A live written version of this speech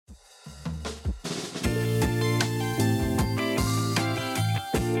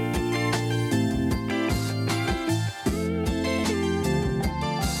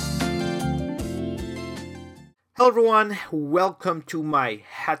Hello, everyone. Welcome to my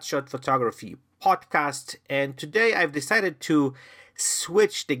Headshot Photography podcast. And today I've decided to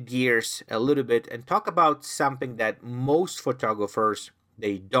switch the gears a little bit and talk about something that most photographers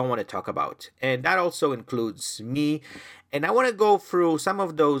they don't want to talk about. And that also includes me. And I want to go through some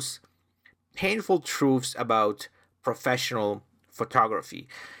of those painful truths about professional photography.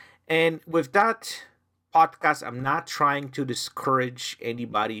 And with that podcast, I'm not trying to discourage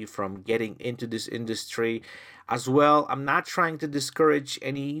anybody from getting into this industry. As well, I'm not trying to discourage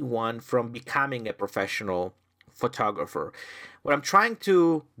anyone from becoming a professional photographer. What I'm trying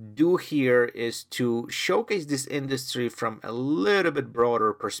to do here is to showcase this industry from a little bit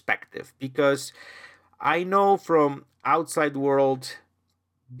broader perspective because I know from outside world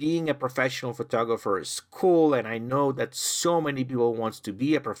being a professional photographer is cool, and I know that so many people wants to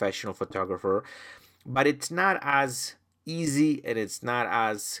be a professional photographer, but it's not as easy and it's not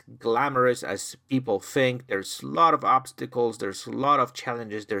as glamorous as people think. There's a lot of obstacles, there's a lot of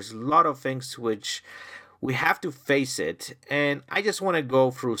challenges, there's a lot of things which we have to face it, and I just want to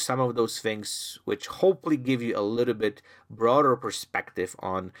go through some of those things which hopefully give you a little bit broader perspective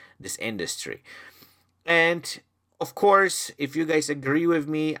on this industry. And of course, if you guys agree with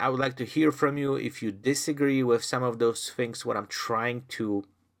me, I would like to hear from you. If you disagree with some of those things, what I'm trying to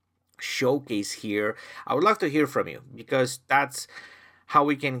showcase here, I would love to hear from you because that's how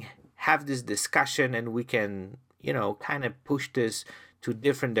we can have this discussion and we can, kind of push this to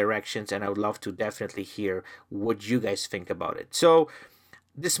different directions. And I would love to definitely hear what you guys think about it. So,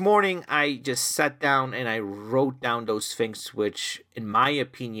 this morning I just sat down and I wrote down those things which, in my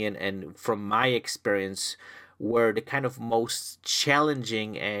opinion and from my experience, were the kind of most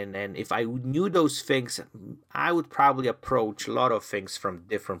challenging, and if I knew those things, I would probably approach a lot of things from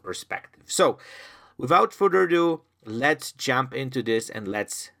different perspectives. So without further ado, let's jump into this and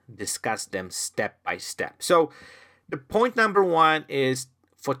let's discuss them step by step. So the point number one is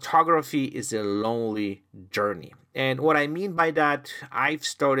photography is a lonely journey. And what I mean by that, I've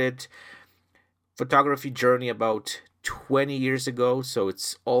started photography journey about 20 years ago, so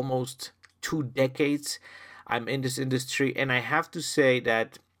it's almost 2 decades I'm in this industry, and I have to say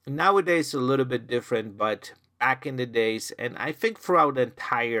that nowadays it's a little bit different, but back in the days, and I think throughout the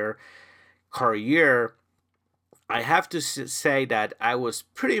entire career, I have to say that I was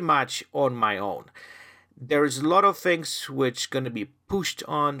pretty much on my own. There's a lot of things which going to be pushed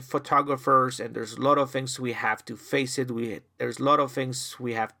on photographers, and there's a lot of things we have to face it. There's a lot of things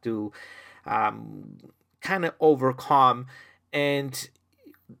we have to kind of overcome, and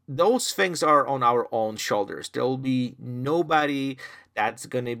those things are on our own shoulders. There will be nobody that's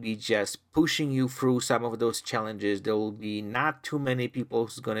going to be just pushing you through some of those challenges. There will be not too many people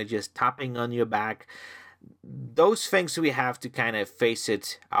who's going to just tapping on your back. Those things we have to kind of face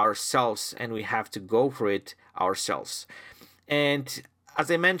it ourselves and we have to go through it ourselves. And as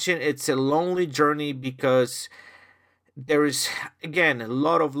I mentioned, it's a lonely journey because there is, again, a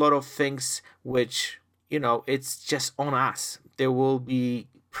lot of things which, it's just on us. There will be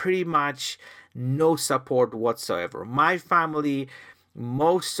pretty much no support whatsoever. My family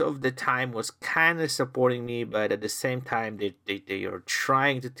most of the time was kind of supporting me, but at the same time they are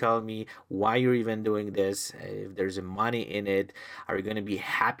trying to tell me why you're even doing this, if there's a money in it, are you going to be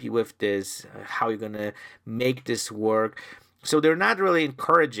happy with this, how are you going to make this work. So they're not really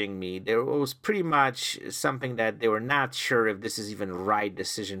encouraging me. There was pretty much something that they were not sure if this is even the right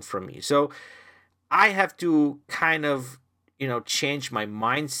decision for me. So I have to kind of change my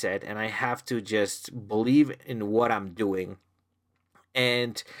mindset, and I have to just believe in what I'm doing.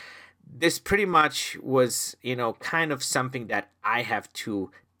 And this pretty much was kind of something that I have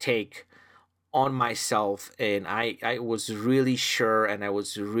to take on myself, and I was really sure and I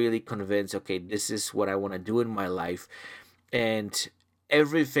was really convinced, okay, this is what I want to do in my life. And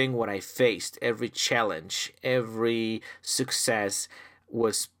everything what I faced, every challenge, every success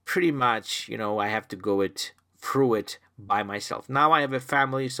was pretty much, I have to go it through it by myself. Now I have a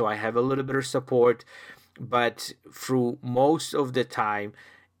family, so I have a little bit of support, but through most of the time,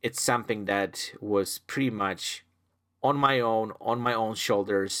 it's something that was pretty much on my own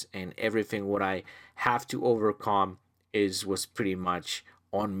shoulders, and everything what I have to overcome is was pretty much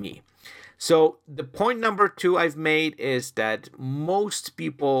on me. So the point number two I've made is that most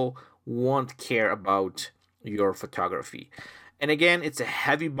people won't care about your photography. And again, it's a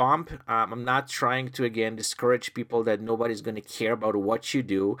heavy bump. I'm not trying to, again, discourage people that nobody's going to care about what you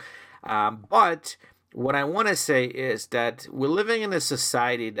do. But what I want to say is that we're living in a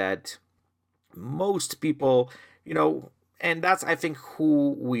society that most people, And that's, I think,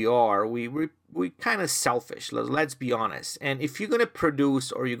 who we are. We kind of selfish. Let's be honest. And if you're gonna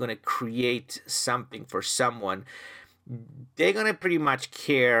produce or you're gonna create something for someone, they're gonna pretty much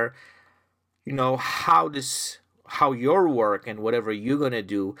care, how your work and whatever you're gonna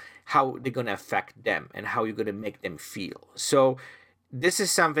do, how they're gonna affect them and how you're gonna make them feel. So this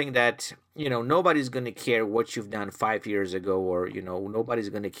is something that nobody's going to care what you've done 5 years ago, or nobody's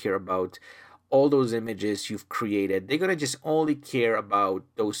going to care about all those images you've created. They're going to just only care about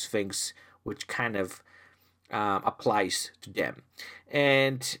those things which kind of applies to them.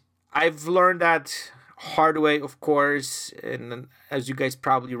 And I've learned that hard way, of course. And as you guys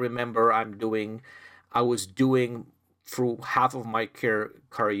probably remember, I was doing through half of my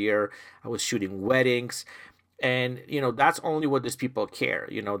career, I was shooting weddings. And that's only what these people care.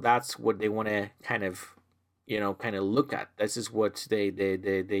 That's what they want to kind of look at. This is what they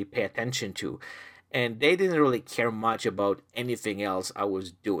pay attention to. And they didn't really care much about anything else I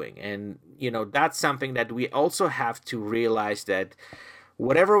was doing. And that's something that we also have to realize, that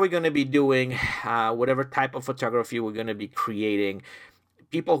whatever we're going to be doing, whatever type of photography we're going to be creating,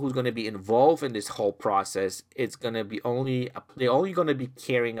 people who's going to be involved in this whole process, they're only going to be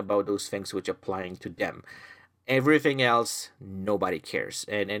caring about those things which are applying to them. Everything else, nobody cares.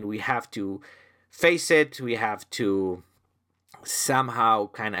 And we have to face it. We have to somehow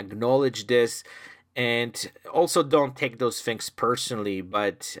kind of acknowledge this, and also don't take those things personally.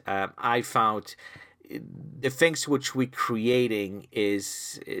 But I found the things which we're creating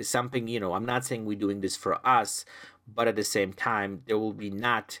is something, I'm not saying we're doing this for us, but at the same time, there will be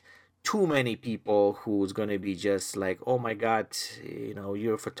not too many people who's going to be just like, oh my God,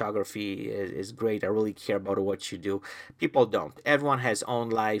 your photography is great. I really care about what you do. People don't. Everyone has own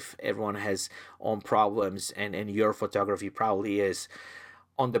life. Everyone has own problems. And your photography probably is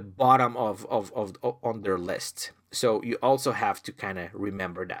on the bottom of on their list. So you also have to kind of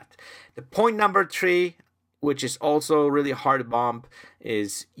remember that. The point number 3, which is also really hard bomb,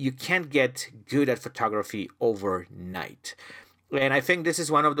 is you can't get good at photography overnight. And I think this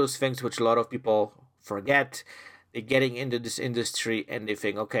is one of those things which a lot of people forget. They're getting into this industry and they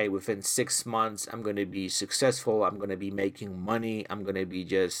think, okay, within 6 months, I'm going to be successful. I'm going to be making money. I'm going to be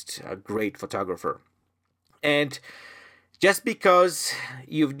just a great photographer. And just because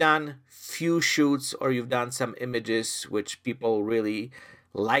you've done few shoots or you've done some images which people really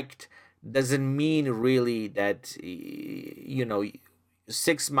liked, doesn't mean really that,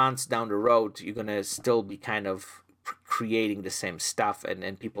 6 months down the road, you're going to still be kind of creating the same stuff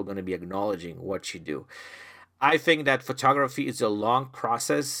and people are going to be acknowledging what you do. I think that photography is a long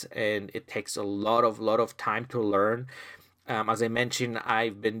process and it takes a lot of time to learn. As I mentioned,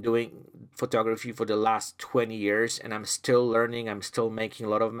 I've been doing photography for the last 20 years and I'm still learning. I'm still making a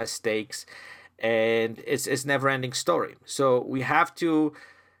lot of mistakes, and it's never ending story. So we have to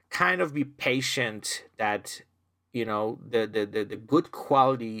kind of be patient that the good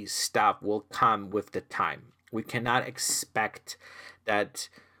quality stuff will come with the time. We cannot expect that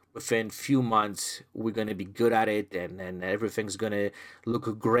within few months we're going to be good at it and everything's going to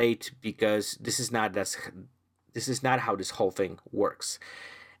look great, because this is not how this whole thing works.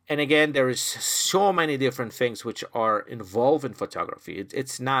 And again, there is so many different things which are involved in photography.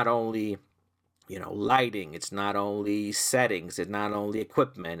 It's not only lighting, it's not only settings, it's not only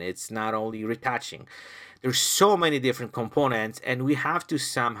equipment, it's not only retouching. There's so many different components and we have to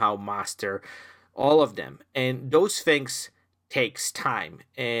somehow master all of them, and those things takes time.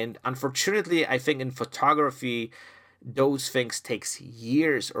 And unfortunately, I think in photography those things takes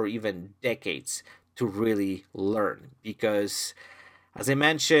years or even decades to really learn, because as I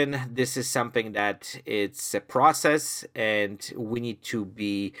mentioned, this is something that it's a process and we need to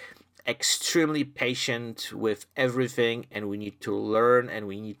be extremely patient with everything, and we need to learn and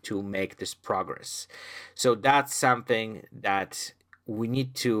we need to make this progress. So that's something that we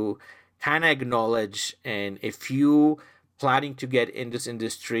need to kind of acknowledge. And if you planning to get in this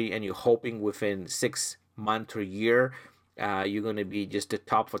industry and you're hoping within 6 months or a year you're going to be just a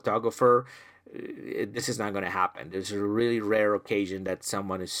top photographer, this is not going to happen. There's a really rare occasion that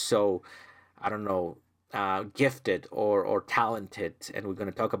someone is so, I don't know, gifted or talented, and we're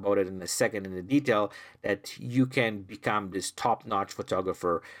going to talk about it in a second in the detail, that you can become this top-notch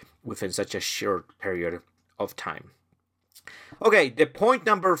photographer within such a short period of time. Okay, the point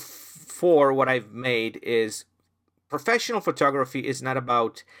number 4, what I've made is professional photography is not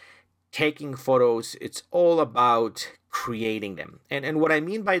about taking photos, it's all about creating them. And what I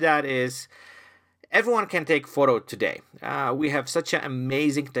mean by that is everyone can take photo today. We have such an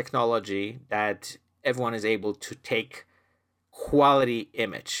amazing technology that everyone is able to take quality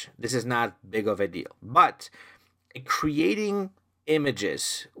image. This is not big of a deal. But creating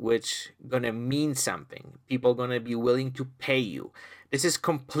images which gonna mean something, people gonna be willing to pay you, this is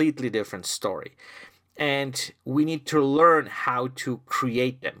completely different story. And we need to learn how to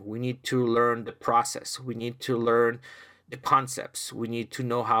create them. We need to learn the process. We need to learn the concepts. We need to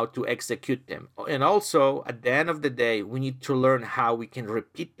know how to execute them. And also, at the end of the day, we need to learn how we can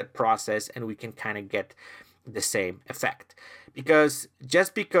repeat the process and we can kind of get the same effect. Because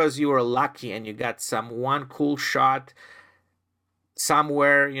just because you were lucky and you got some one cool shot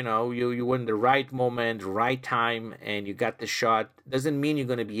somewhere, you were in the right moment, right time, and you got the shot, doesn't mean you're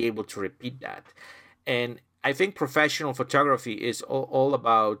going to be able to repeat that. And I think professional photography is all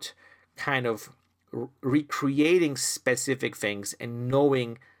about kind of recreating specific things and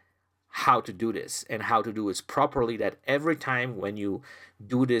knowing how to do this and how to do this properly, that every time when you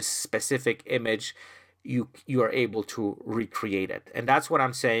do this specific image, you are able to recreate it. And that's what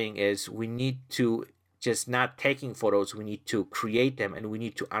I'm saying is we need to just not taking photos, we need to create them, and we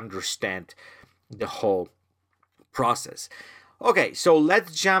need to understand the whole process. Okay, so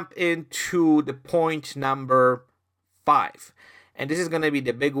let's jump into the point number 5. And this is going to be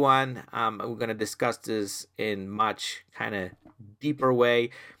the big one. We're going to discuss this in much kind of deeper way.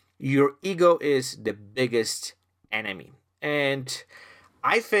 Your ego is the biggest enemy. And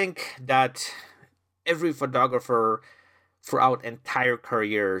I think that every photographer throughout entire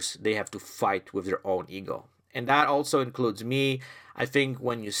careers, they have to fight with their own ego. And that also includes me. I think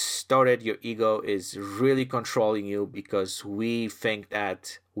when you started, your ego is really controlling you because we think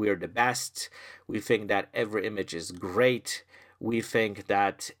that we're the best. We think that every image is great. We think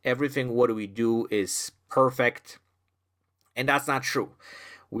that everything what we do is perfect. And that's not true.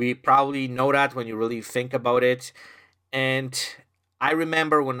 We probably know that when you really think about it. And I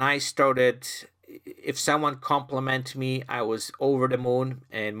remember when I started, if someone complimented me, I was over the moon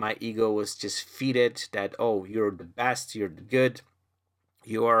and my ego was just feeded that, oh, you're the best, you're the good,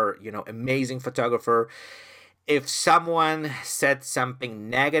 you are, amazing photographer. If someone said something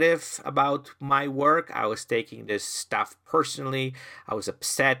negative about my work, I was taking this stuff personally. I was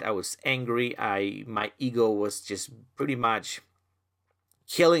upset, I was angry. My ego was just pretty much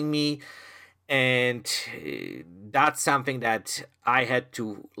killing me. And that's something that I had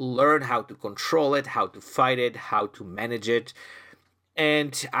to learn how to control it, how to fight it, how to manage it.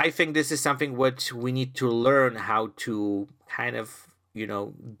 And I think this is something what we need to learn how to kind of,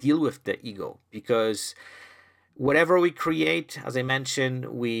 deal with the ego. Because whatever we create, as I mentioned,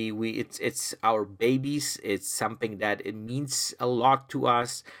 it's our babies. It's something that it means a lot to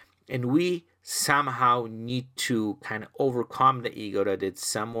us. And we somehow need to kind of overcome the ego that it's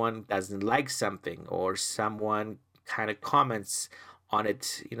someone doesn't like something or someone kind of comments on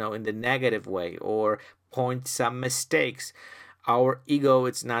it, in the negative way or points some mistakes. Our ego,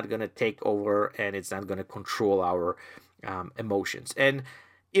 it's not going to take over and it's not going to control our emotions. And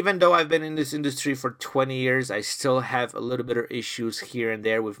even though I've been in this industry for 20 years, I still have a little bit of issues here and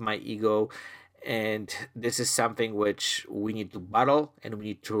there with my ego. And this is something which we need to battle and we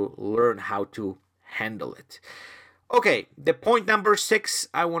need to learn how to handle it. Okay, the point number 6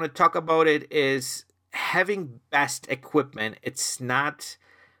 I want to talk about it is having best equipment. It's not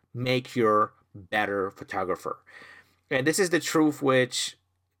make you better photographer. And this is the truth which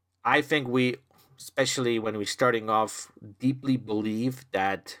I think we, especially when we're starting off, deeply believe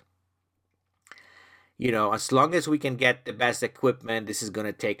that as long as we can get the best equipment, this is going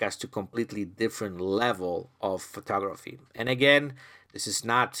to take us to completely different level of photography. And again, this is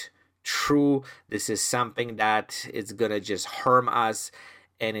not true. This is something that it's going to just harm us.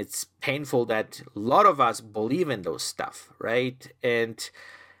 And it's painful that a lot of us believe in those stuff, right? And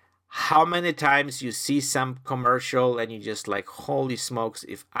how many times you see some commercial and you just like, holy smokes,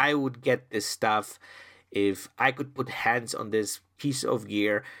 if I would get this stuff, if I could put hands on this piece of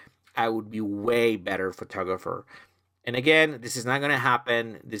gear, I would be way better photographer. And again, this is not going to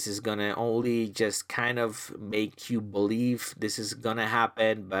happen. This is going to only just kind of make you believe this is going to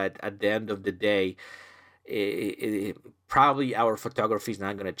happen. But at the end of the day, probably our photography is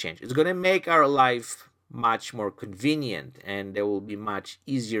not going to change. It's going to make our life much more convenient and it will be much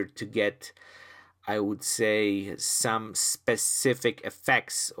easier to get, I would say, some specific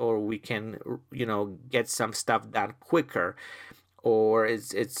effects, or we can, get some stuff done quicker. Or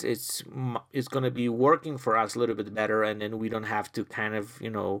it's going to be working for us a little bit better, and then we don't have to kind of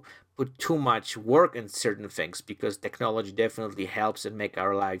put too much work in certain things, because technology definitely helps and make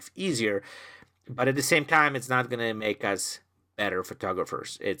our life easier, but at the same time it's not going to make us better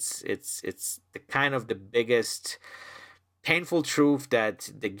photographers. It's the kind of the biggest painful truth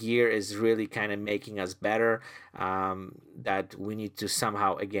that the gear is really kind of making us better, that we need to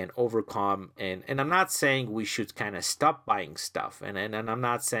somehow again overcome. And I'm not saying we should kind of stop buying stuff, and I'm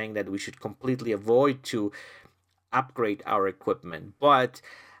not saying that we should completely avoid to upgrade our equipment, but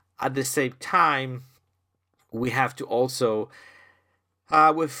at the same time we have to also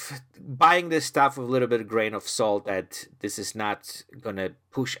with buying this stuff with a little bit of grain of salt, that this is not gonna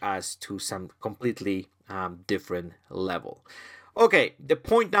push us to some completely different level. Okay, the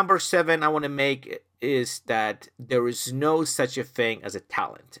point number 7 I want to make is that there is no such a thing as a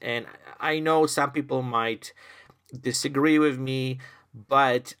talent. And I know some people might disagree with me,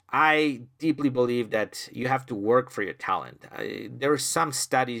 but I deeply believe that you have to work for your talent. There are some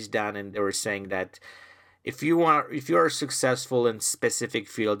studies done, and they were saying that if you are successful in specific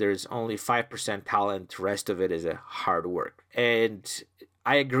field, there's only 5% talent. The rest of it is a hard work. And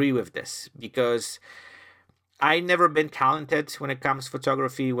I agree with this, because I never been talented when it comes to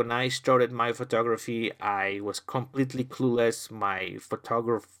photography. When I started my photography, I was completely clueless.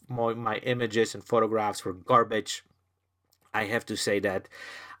 My images and photographs were garbage. I have to say that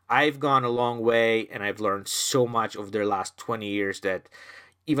I've gone a long way, and I've learned so much over the last 20 years that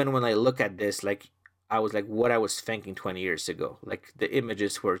even when I look at this, like, I was like, what I was thinking 20 years ago. Like, the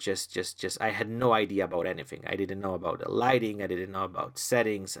images were just, I had no idea about anything. I didn't know about the lighting. I didn't know about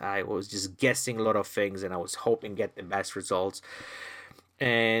settings. I was just guessing a lot of things, and I was hoping get the best results.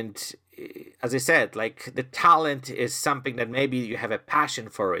 And as I said, like, the talent is something that maybe you have a passion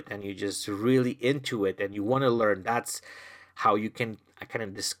for it, and you're just really into it, and you want to learn. That's how you can kind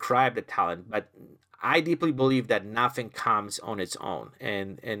of describe the talent. But I deeply believe that nothing comes on its own,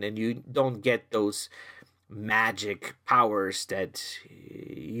 and you don't get those magic powers that,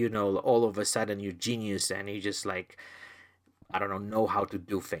 all of a sudden you're genius and you just, like, I don't know how to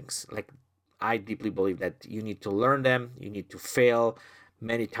do things. Like, I deeply believe that you need to learn them, you need to fail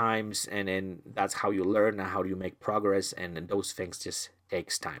many times, and then that's how you learn and how you make progress, and those things just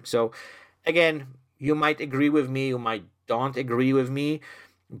takes time. So again, you might agree with me, you might don't agree with me,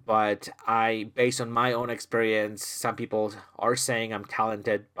 but based on my own experience, some people are saying I'm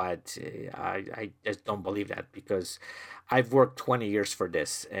talented, but I just don't believe that, because I've worked 20 years for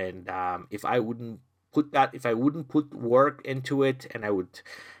this, and if I wouldn't put work into it, and I would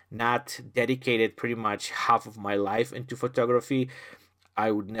not dedicate it pretty much half of my life into photography,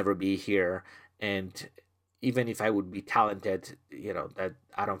 I would never be here. And even if I would be talented, that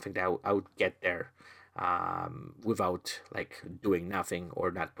I don't think that I would get there without, like, doing nothing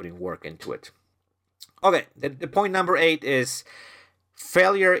or not putting work into it. Okay, the point number 8 is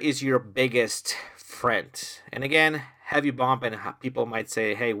failure is your biggest friend. And again, heavy bump, and people might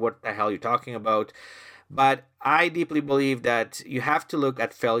say, hey, what the hell are you talking about? But I deeply believe that you have to look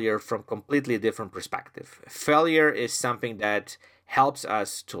at failure from completely different perspective. Failure is something that helps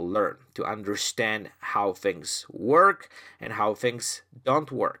us to learn, to understand how things work and how things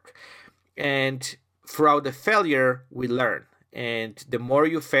don't work. And throughout the failure, we learn. And the more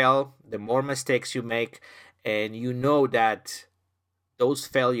you fail, the more mistakes you make, and you know that those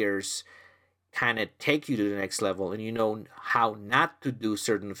failures kind of take you to the next level, and you know how not to do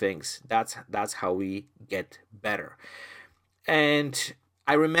certain things. That's how we get better. And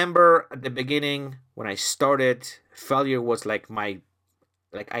I remember at the beginning when I started, failure was like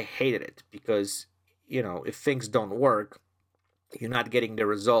I hated it, because if things don't work, you're not getting the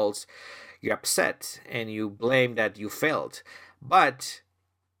results, you're upset and you blame that you failed. But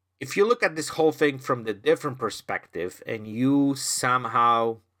if you look at this whole thing from the different perspective, and you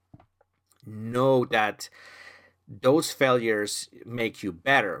somehow know that those failures make you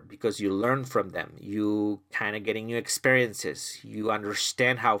better because you learn from them, you kind of getting new experiences, you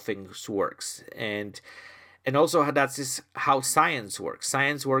understand how things works, and also that's how science works.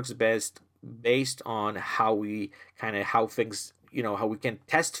 Science works best based on how things, how we can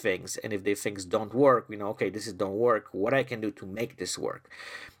test things, and if the things don't work, okay, this is don't work, what I can do to make this work.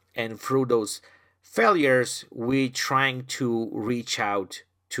 And through those failures, we trying to reach out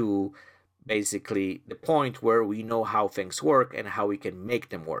to basically the point where we know how things work and how we can make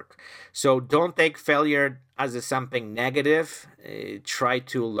them work. So don't take failure as something negative. Try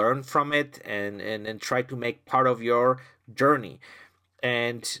to learn from it, and try to make part of your journey.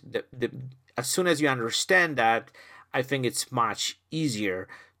 And as soon as you understand that, I think it's much easier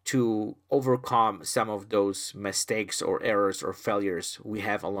to overcome some of those mistakes or errors or failures we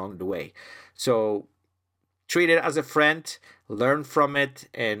have along the way. So treat it as a friend, learn from it,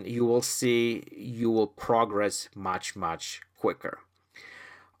 and you will see you will progress much, much quicker.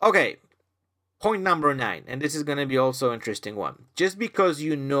 Okay, point number 9, and this is going to be also an interesting one. Just because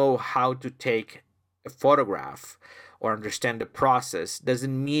you know how to take a photograph, or understand the process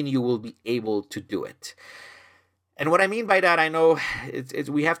doesn't mean you will be able to do it. And what I mean by that, I know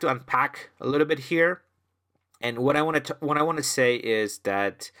we have to unpack a little bit here. And what I want to say is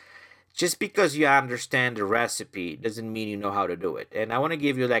that just because you understand the recipe doesn't mean you know how to do it. And I want to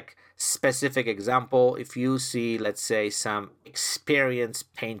give you like specific example. If you see, let's say, some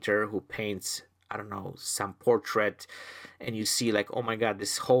experienced painter who paints, I don't know, some portrait, and you see like, oh my God,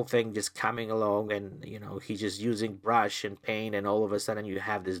 this whole thing just coming along, and he's just using brush and paint, and all of a sudden you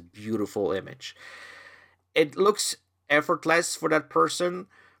have this beautiful image. It looks effortless for that person,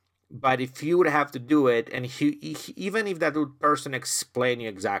 but if you would have to do it, and even if that person explain you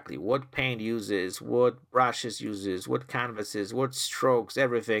exactly what paint uses, what brushes uses, what canvases, what strokes,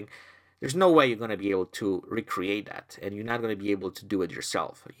 everything, there's no way you're going to be able to recreate that, and you're not going to be able to do it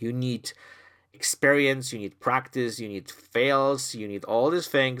yourself. You need experience, you need practice, you need fails, you need all these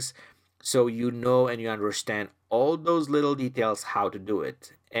things, so you know and you understand all those little details how to do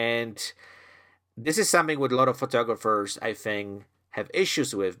it. And this is something with a lot of photographers, I think, have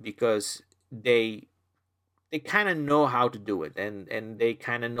issues with, because they kind of know how to do it, and they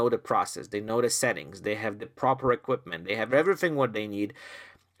kind of know the process, they know the settings, they have the proper equipment, they have everything what they need,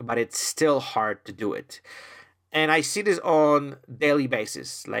 but it's still hard to do it. And I see this on daily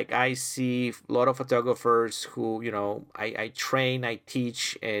basis. Like, I see a lot of photographers who, I train, I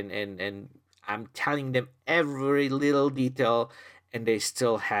teach, and I'm telling them every little detail, and they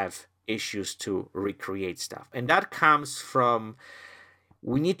still have issues to recreate stuff. And that comes from,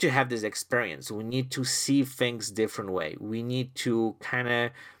 we need to have this experience. We need to see things different way. We need to kind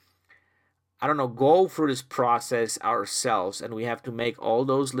of, I don't know, go through this process ourselves, and we have to make all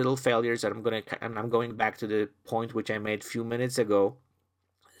those little failures. And I'm going back to the point which I made a few minutes ago,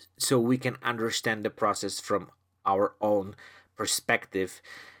 so we can understand the process from our own perspective.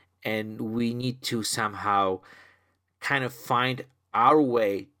 And we need to somehow kind of find our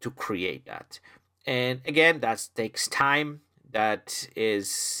way to create that. And again, that takes time. That is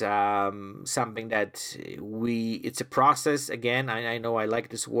something that it's a process. Again, I know I like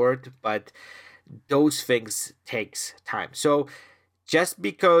this word, but those things takes time. So just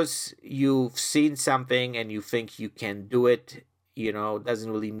because you've seen something and you think you can do it,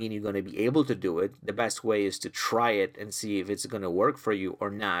 doesn't really mean you're going to be able to do it. The best way is to try it and see if it's going to work for you or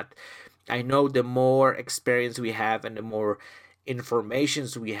not. I know the more experience we have and the more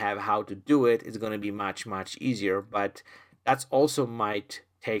informations we have how to do it, it's going to be much, much easier. But that's also might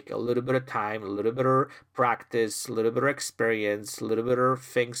take a little bit of time, a little bit of practice, a little bit of experience, a little bit of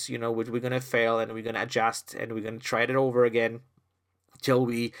things, which we're going to fail, and we're going to adjust, and we're going to try it over again till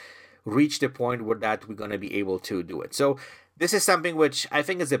we reach the point where that we're going to be able to do it. So this is something which I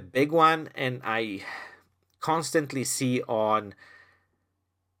think is a big one, and I constantly see on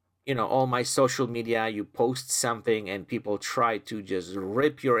all my social media. You post something and people try to just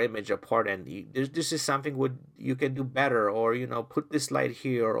rip your image apart, and this is something what you can do better, or put this light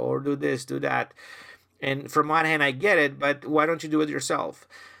here, or do this, do that. And from one hand, I get it, but why don't you do it yourself?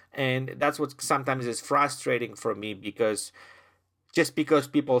 And that's what sometimes is frustrating for me, because just because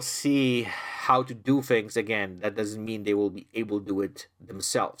people see how to do things, again, that doesn't mean they will be able to do it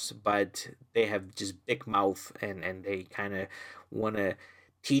themselves. But they have just big mouth, and they kind of want to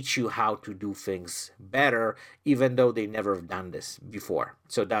teach you how to do things better, even though they never have done this before.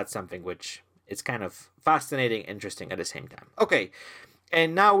 So that's something which it's kind of fascinating, interesting at the same time. Okay,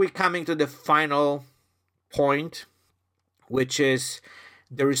 and now we're coming to the final point, which is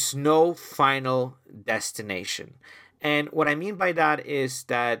there is no final destination. And what I mean by that is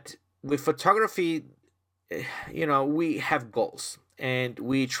that with photography, we have goals, and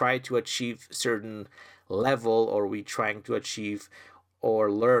we try to achieve certain level, or we trying to achieve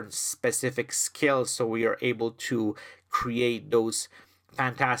or learn specific skills, so we are able to create those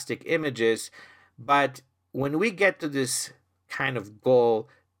fantastic images. But when we get to this kind of goal,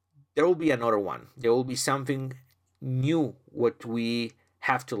 there will be another one. There will be something new what we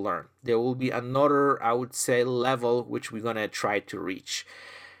have to learn. There will be another, I would say, level which we're going to try to reach.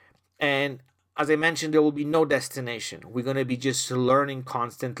 And as I mentioned, there will be no destination. We're going to be just learning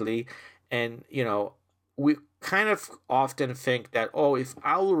constantly. And we kind of often think that, oh, if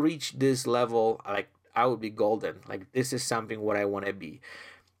I will reach this level, like, I will be golden. Like, this is something what I want to be.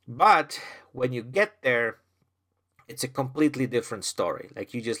 But when you get there, it's a completely different story.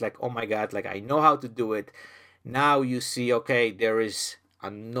 Like, you just like, oh my God, like, I know how to do it. Now you see, okay, there is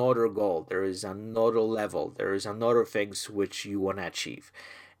another goal, there is another level, there is another things which you want to achieve.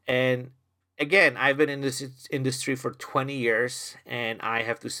 And again, I've been in this industry for 20 years, and I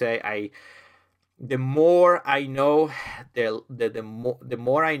have to say, the more I know, the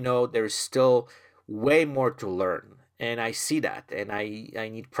more I know, there's still way more to learn. and I see that, and I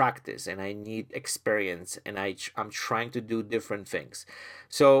need practice, and I need experience, and I'm trying to do different things.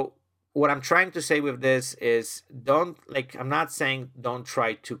 So what I'm trying to say with this is, don't, like, I'm not saying don't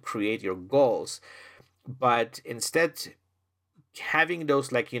try to create your goals, but instead, having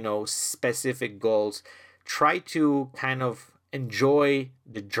those, like, specific goals, try to kind of enjoy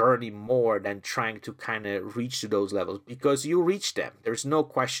the journey more than trying to kind of reach to those levels, because you reach them, there's no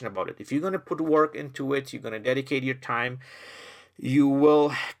question about it. If you're going to put work into it, you're going to dedicate your time, you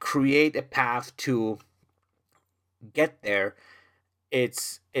will create a path to get there.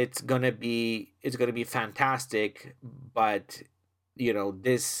 It's gonna be fantastic. But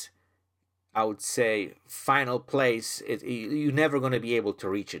this, I would say, final place, you're never going to be able to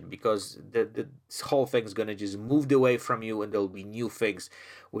reach it, because this whole thing's going to just move away from you, and there'll be new things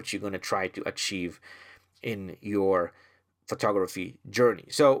which you're going to try to achieve in your photography journey.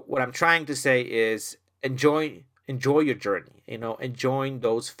 So what I'm trying to say is, enjoy your journey, enjoy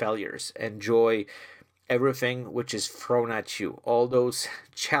those failures, enjoy everything which is thrown at you, all those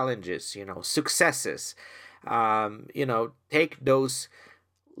challenges, successes. Take those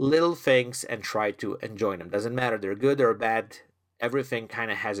little things and try to enjoy them. Doesn't matter they're good or bad. Everything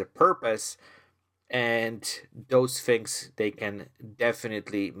kind of has a purpose, and those things, they can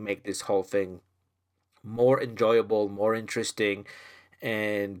definitely make this whole thing more enjoyable, more interesting.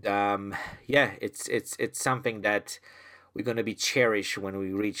 And yeah, it's something that we're going to be cherished when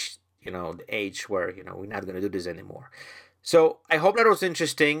we reach the age where we're not going to do this anymore. So I hope that was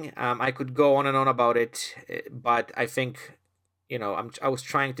interesting. I could go on and on about it, but I think I was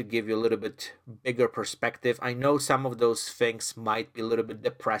trying to give you a little bit bigger perspective. I know some of those things might be a little bit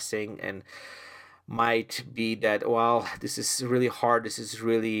depressing, and might be that, well, this is really hard, this is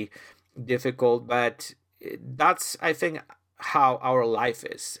really difficult, but that's, I think, how our life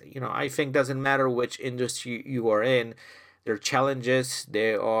is. I think doesn't matter which industry you are in, there are challenges,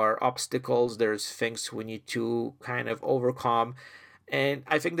 there are obstacles, there's things we need to kind of overcome. And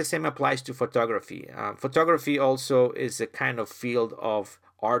I think the same applies to photography. Photography also is a kind of field of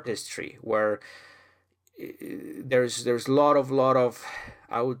artistry where there's a lot of,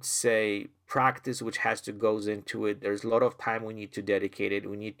 I would say, practice which has to goes into it. There's a lot of time we need to dedicate it.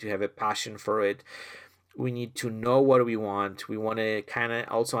 We need to have a passion for it. We need to know what we want. We want to kind of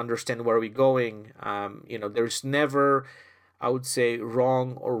also understand where we're going. There's never, I would say,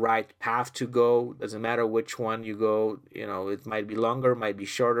 wrong or right path to go. Doesn't matter which one you go. It might be longer, might be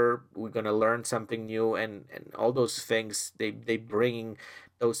shorter. We're gonna learn something new, and all those things, they bring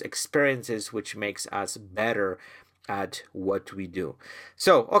those experiences which makes us better at what we do.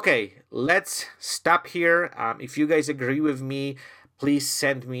 So okay, let's stop here. If you guys agree with me, please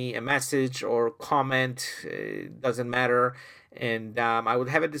send me a message or comment. Doesn't matter. And I would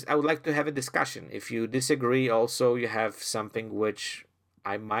like to have a discussion. If you disagree, also you have something which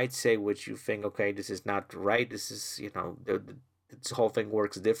I might say which you think, okay, this is not right, this is this whole thing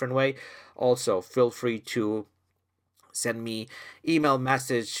works a different way, also feel free to send me email,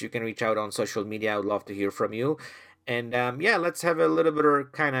 message. You can reach out on social media. I would love to hear from you. And yeah, let's have a little bit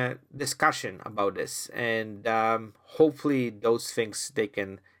of kind of discussion about this, and hopefully those things, they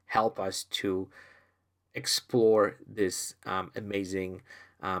can help us to explore this amazing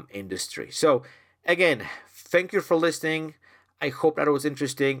industry. So again, thank you for listening. I hope that was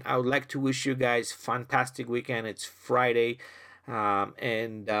interesting. I would like to wish you guys fantastic weekend. It's Friday.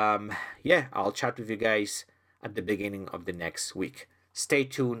 And yeah, I'll chat with you guys at the beginning of the next week. Stay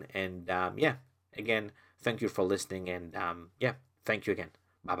tuned. And yeah, again, thank you for listening. And yeah, thank you again.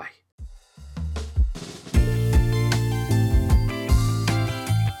 Bye bye.